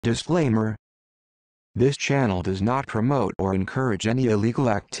Disclaimer: this channel does not promote or encourage any illegal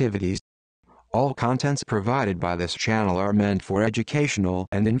activities. All contents provided by this channel are meant for educational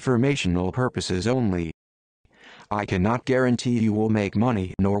and informational purposes only. I cannot guarantee you will make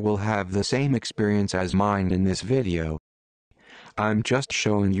money nor will have the same experience as mine in this video. I'm just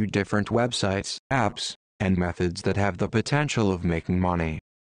showing you different websites, apps, and methods that have the potential of making money.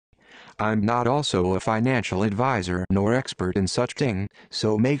 I'm not also a financial advisor nor expert in such thing,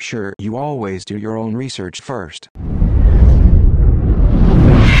 so make sure you always do your own research first.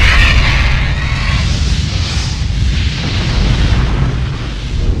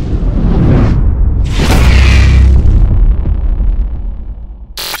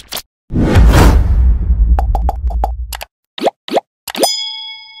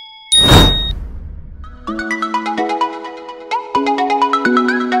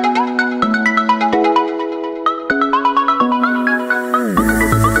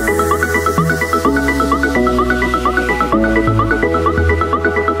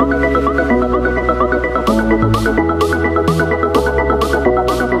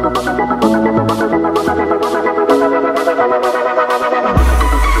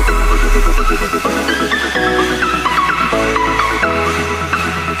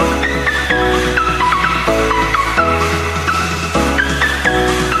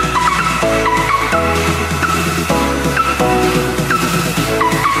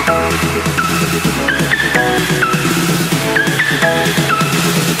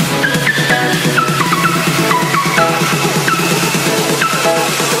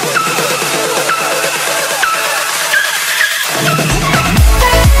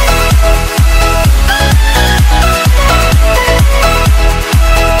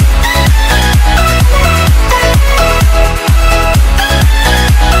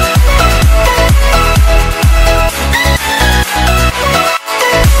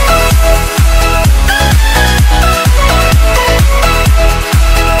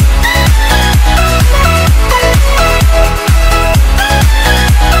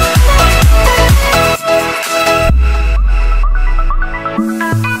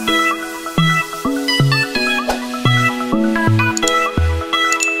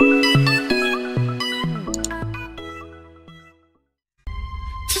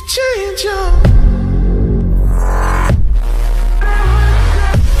 Change your